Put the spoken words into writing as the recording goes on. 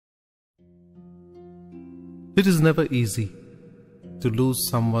It is never easy to lose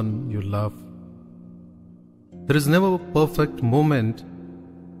someone you love. There is never a perfect moment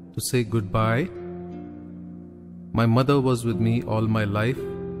to say goodbye. My mother was with me all my life.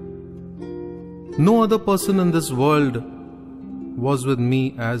 No other person in this world was with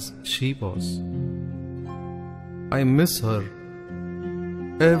me as she was. I miss her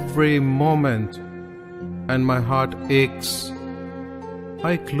every moment and my heart aches.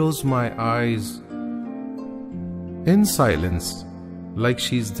 I close my eyes in silence like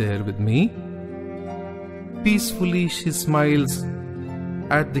she's there with me. Peacefully she smiles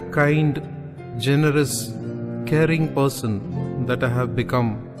at the kind, generous, caring person that I have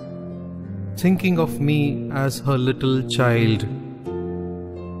become, thinking of me as her little child.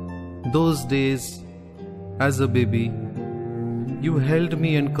 Those days, as a baby, you held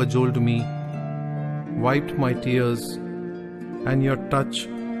me and cajoled me, wiped my tears, and your touch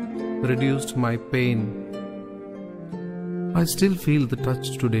reduced my pain. I still feel the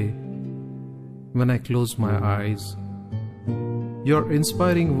touch today when I close my eyes. Your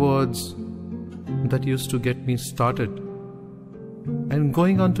inspiring words that used to get me started and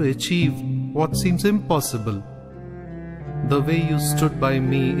going on to achieve what seems impossible. The way you stood by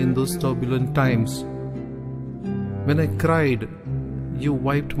me in those turbulent times. When I cried, you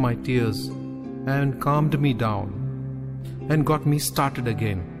wiped my tears and calmed me down and got me started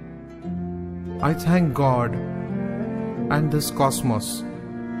again. I thank God and this cosmos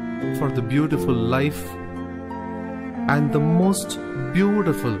for the beautiful life and the most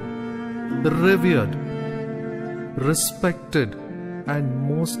beautiful, revered, respected and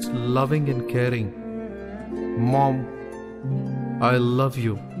most loving and caring Mom. I love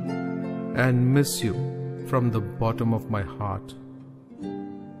you and miss you from the bottom of my heart.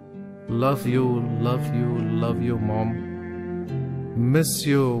 Love you, love you, love you, Mom. Miss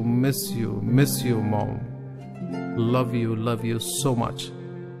you, miss you, miss you, Mom. Love you so much.